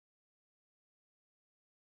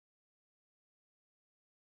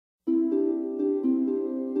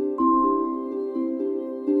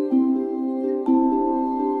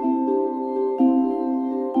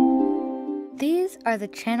are the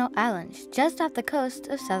Channel Islands, just off the coast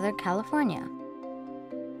of Southern California.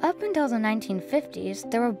 Up until the 1950s,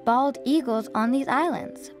 there were bald eagles on these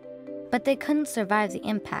islands, but they couldn't survive the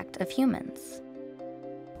impact of humans.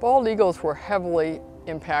 Bald eagles were heavily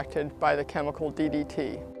impacted by the chemical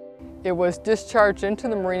DDT. It was discharged into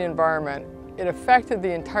the marine environment. It affected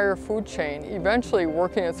the entire food chain, eventually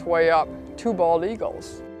working its way up to bald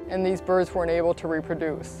eagles, and these birds weren't able to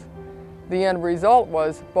reproduce. The end result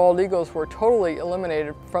was bald eagles were totally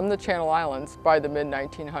eliminated from the Channel Islands by the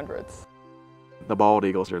mid-1900s. The bald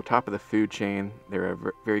eagles are top of the food chain. They're a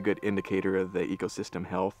very good indicator of the ecosystem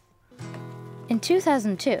health. In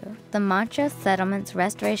 2002, the Montrose Settlements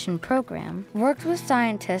Restoration Program worked with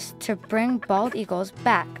scientists to bring bald eagles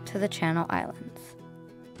back to the Channel Islands.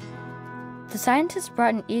 The scientists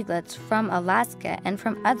brought in eaglets from Alaska and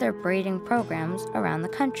from other breeding programs around the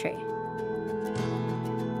country.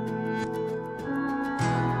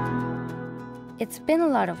 It's been a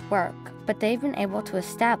lot of work, but they've been able to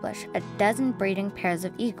establish a dozen breeding pairs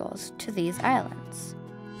of eagles to these islands.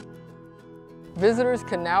 Visitors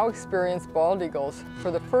can now experience bald eagles for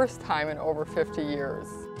the first time in over 50 years.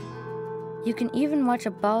 You can even watch a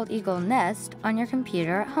bald eagle nest on your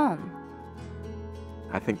computer at home.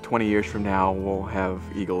 I think 20 years from now, we'll have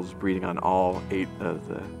eagles breeding on all 8 of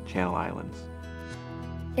the Channel Islands.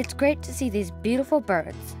 It's great to see these beautiful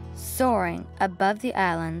birds soaring above the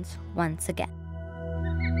islands once again.